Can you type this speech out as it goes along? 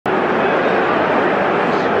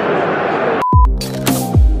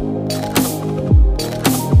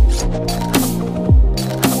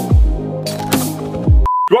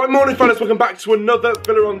Morning fellas, welcome back to another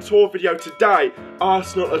Villa on Tour video. Today,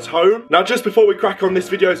 Arsenal at home. Now just before we crack on, this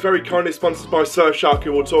video is very kindly sponsored by Saka,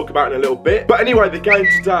 who we'll talk about in a little bit. But anyway, the game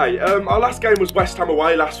today, our last game was West Ham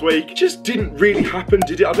away last week. It just didn't really happen,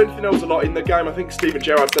 did it? I don't think there was a lot in the game. I think Steven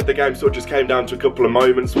Gerrard said the game sort of just came down to a couple of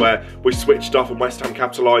moments where we switched off and West Ham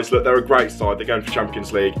capitalised. Look, they're a great side, they're going for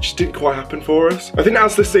Champions League. It just didn't quite happen for us. I think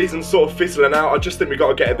as the season's sort of fizzling out, I just think we've got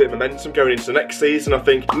to get a bit of momentum going into the next season. I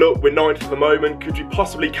think, look, we're 9th at the moment. Could you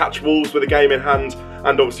possibly catch Wolves with a game in hand?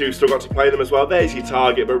 And obviously we've still got to play them as well. There's your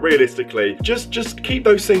target, but realistically, just keep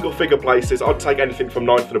those single figure places. I'd take anything from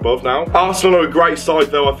 9th and above now. Arsenal are a great side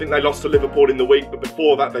though. I think they lost to Liverpool in the week, but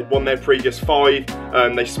before that they'd won their previous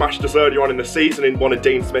 5. They smashed us earlier on in the season in one of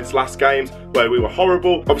Dean Smith's last games where we were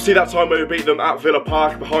horrible. Obviously that time we beat them at Villa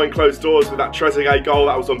Park behind closed doors with that Trezeguet goal.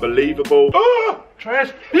 That was unbelievable. Oh!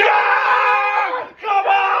 Trez! Yeah! Come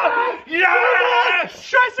on!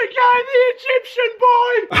 Yes! Trezeguet, the Egyptian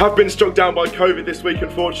boy! I have been struck down by COVID this week,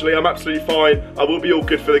 unfortunately. I'm absolutely fine. I will be all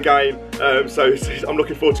good for the game. So I'm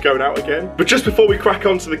looking forward to going out again. But just before we crack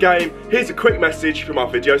on to the game, here's a quick message from our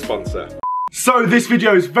video sponsor. So this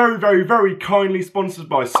video is very kindly sponsored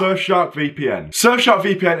by Surfshark VPN. Surfshark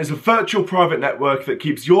VPN is a virtual private network that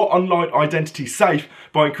keeps your online identity safe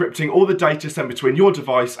by encrypting all the data sent between your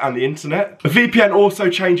device and the internet. A VPN also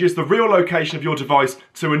changes the real location of your device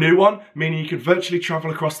to a new one, meaning you can virtually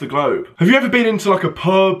travel across the globe. Have you ever been into like a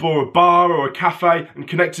pub or a bar or a cafe and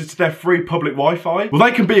connected to their free public Wi-Fi? Well,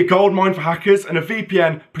 they can be a goldmine for hackers, and a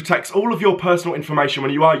VPN protects all of your personal information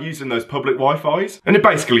when you are using those public Wi-Fis. And it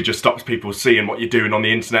basically just stops people seeing what you're doing on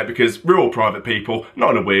the internet, because we're all private people,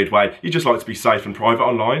 not in a weird way. You just like to be safe and private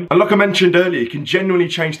online. And like I mentioned earlier, you can genuinely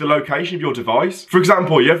change the location of your device. For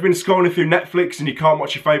example, you ever been scrolling through Netflix and you can't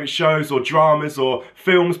watch your favourite shows or dramas or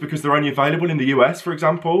films because they're only available in the US, for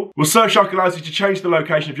example? Well, Surfshark allows you to change the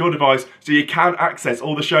location of your device so you can access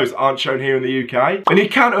all the shows that aren't shown here in the UK. And you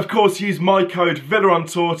can, of course, use my code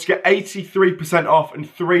VillaOnTour to get 83% off and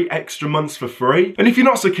 3 extra months for free. And if you're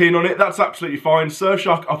not so keen on it, that's absolutely fine.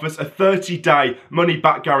 Surfshark offers a 30-day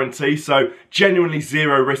money-back guarantee, so genuinely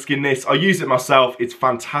zero risk in this. I use it myself, it's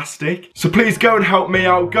fantastic. So please go and help me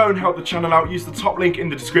out, go and help the channel out. Use the top link in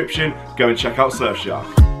the description. Go and check out Surfshark.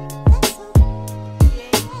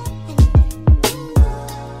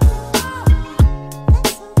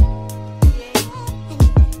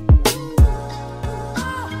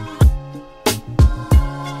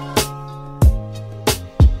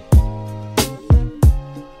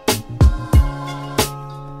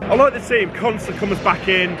 I like the team. Constantly comes back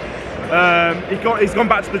in. He's gone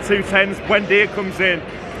back to the 210s. Buendia comes in.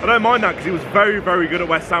 I don't mind that because he was very good at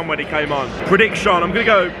West Ham when he came on. Prediction, I'm going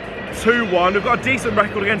to go 2-1. We've got a decent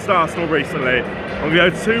record against Arsenal recently. I'm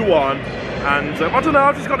going to go 2-1. And I don't know,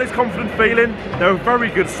 I've just got this confident feeling. They're a very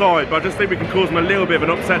good side, but I just think we can cause them a little bit of an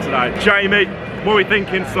upset today. Jamie, what are we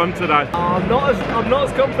thinking, son, today? I'm not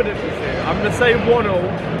as confident as you. I'm going to say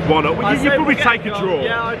 1-0. 1-0. Well, you probably take a draw.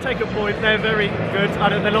 Yeah, I'd take a point. They're very good. I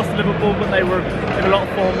know they lost to Liverpool, but they were in a lot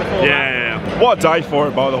of form before. Yeah. What a day for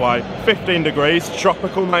it, by the way. 15 degrees,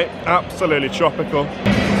 tropical, mate. Absolutely tropical.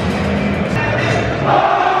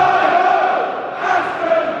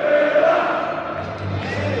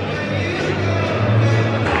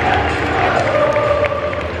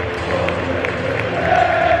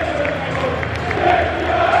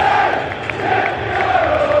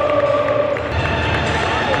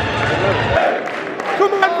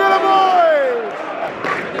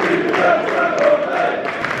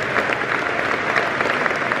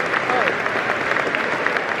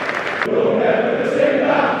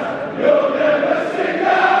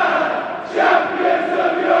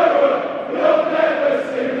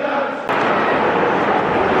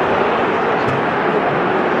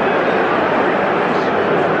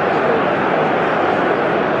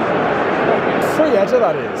 Free header,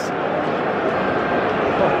 that is.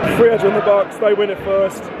 Free header in the box, they win it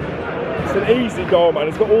first. It's an easy goal, man.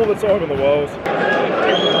 It's got all the time in the world.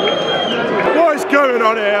 What is going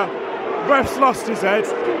on here? Ref's lost his head.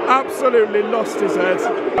 Absolutely lost his head.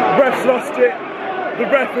 Ref's lost it. The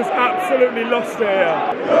ref has absolutely lost it here.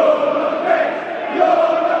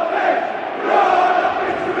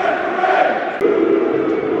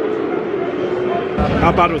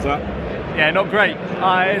 How bad was that? Yeah, not great.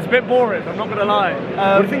 It's a bit boring, I'm not going to lie.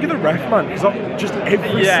 What do you think of the ref, man? Because just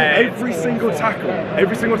every single tackle,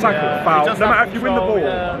 foul. No matter if you win the ball.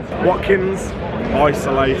 Yeah. Watkins,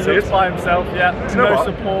 isolated. He looks by himself, yeah. Do you know no what?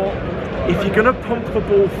 support. If you're going to pump the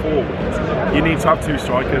ball forward, you need to have 2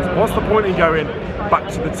 strikers. What's the point in going back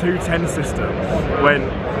to the 2-10 system when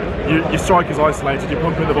your striker's isolated, you're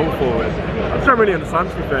pumping the ball forward? I don't really understand,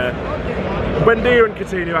 to be fair. Buendia and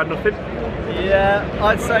Coutinho had nothing. Yeah,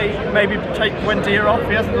 I'd say maybe take Buendia off.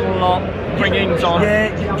 He hasn't done a lot. Bring Ings on.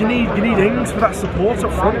 Yeah, you need Ings for that support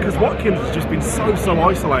up front because Watkins has just been so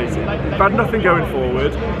isolated. They've had nothing going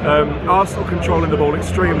forward. Arsenal controlling the ball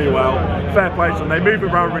extremely well. Fair play to them. They move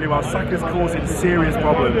it around really well. Saka's causing serious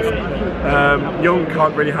problems. Young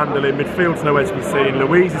can't really handle it. Midfield's nowhere to be seen.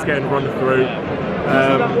 Louise is getting run through.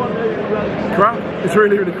 Crap. It's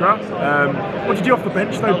really crap. What did you off the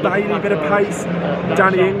bench though? Bailey, a bit of pace.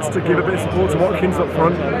 Danny Ings to give a bit of support to Watkins up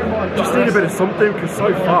front. Just need a bit of something because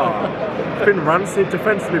so far it's been rancid.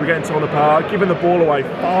 Defensively we're getting torn apart, giving the ball away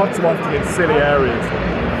far too often in silly areas.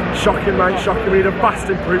 Shocking, mate, shocking. We need a vast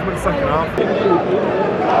improvement second half.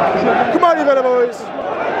 Come on, you better boys.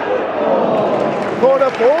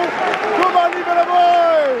 Corner ball. Come on, you better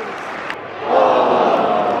boys.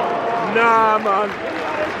 Nah, man.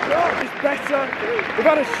 It's better. We've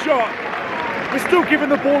had a shot. We're still giving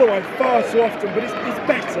the ball away far too often, but it's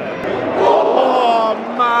better. Oh,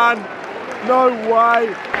 man. No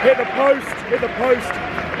way. Hit the post, hit the post.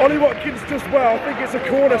 Ollie Watkins does well. I think it's a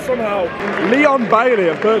corner somehow. Leon Bailey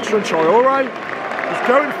and Bertrand Traore. He's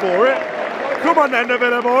going for it. Come on then, the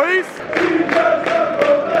Villa boys.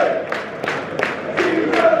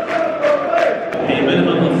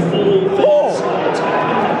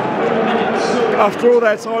 After all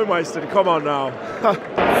their time wasted, come on now.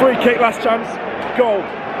 Free kick, last chance, goal.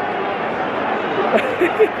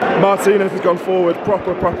 Martinez has gone forward,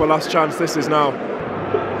 proper last chance this is now.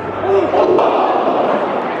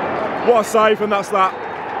 What a save, and that's that.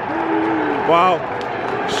 Wow,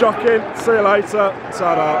 shocking, see you later,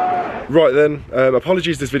 ta-da. Right then,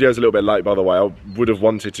 apologies this video is a little bit late by the way. I would have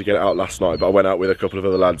wanted to get it out last night, but I went out with a couple of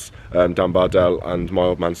other lads. Dan Bardell and my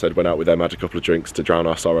old man said went out with them, had a couple of drinks to drown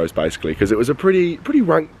our sorrows basically, because it was a pretty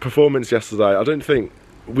rank performance yesterday. I don't think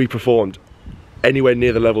we performed anywhere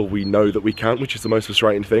near the level we know that we can, which is the most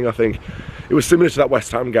frustrating thing. I think it was similar to that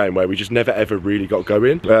West Ham game where we just never ever really got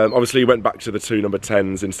going. Obviously he went back to the 2 number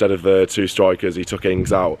 10s instead of the 2 strikers. He took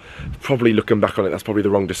Ings out. Probably looking back on it, that's probably the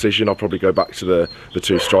wrong decision. I'll probably go back to the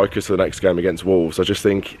 2 strikers for the next game against Wolves. I just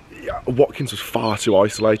think Watkins was far too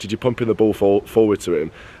isolated. You're pumping the ball forward to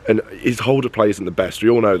him and his hold of play isn't the best. We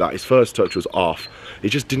all know that. His first touch was off. It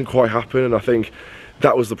just didn't quite happen, and I think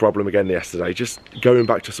that was the problem again yesterday. Just going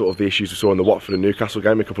back to sort of the issues we saw in the Watford and Newcastle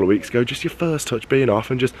game a couple of weeks ago, just your first touch being off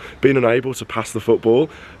and just being unable to pass the football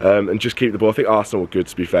and just keep the ball. I think Arsenal were good,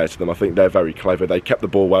 to be fair to them. I think they're very clever. They kept the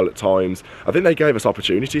ball well at times. I think they gave us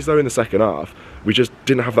opportunities though in the second half. We just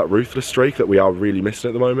didn't have that ruthless streak that we are really missing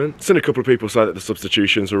at the moment. I've seen a couple of people say that the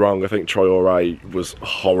substitutions were wrong. I think Traore was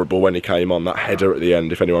horrible when he came on. That header at the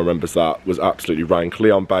end, if anyone remembers that, was absolutely rank.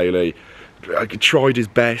 Leon Bailey tried his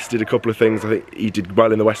best, did a couple of things. I think he did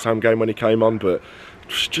well in the West Ham game when he came on, but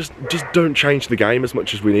just don't change the game as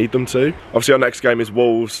much as we need them to. Obviously our next game is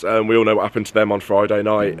Wolves, and we all know what happened to them on Friday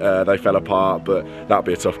night. They fell apart, but that'll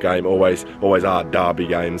be a tough game. Always our derby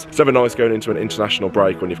games. It's never nice going into an international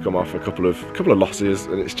break when you've come off a couple of losses,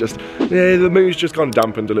 and it's just, yeah, the mood's just kind of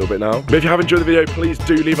dampened a little bit now. But if you have enjoyed the video, please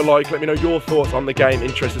do leave a like. Let me know your thoughts on the game.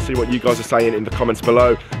 Interested to see what you guys are saying in the comments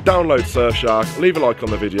below. Download Surfshark, leave a like on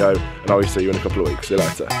the video, and I will see you in a couple of weeks. See you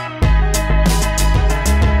later.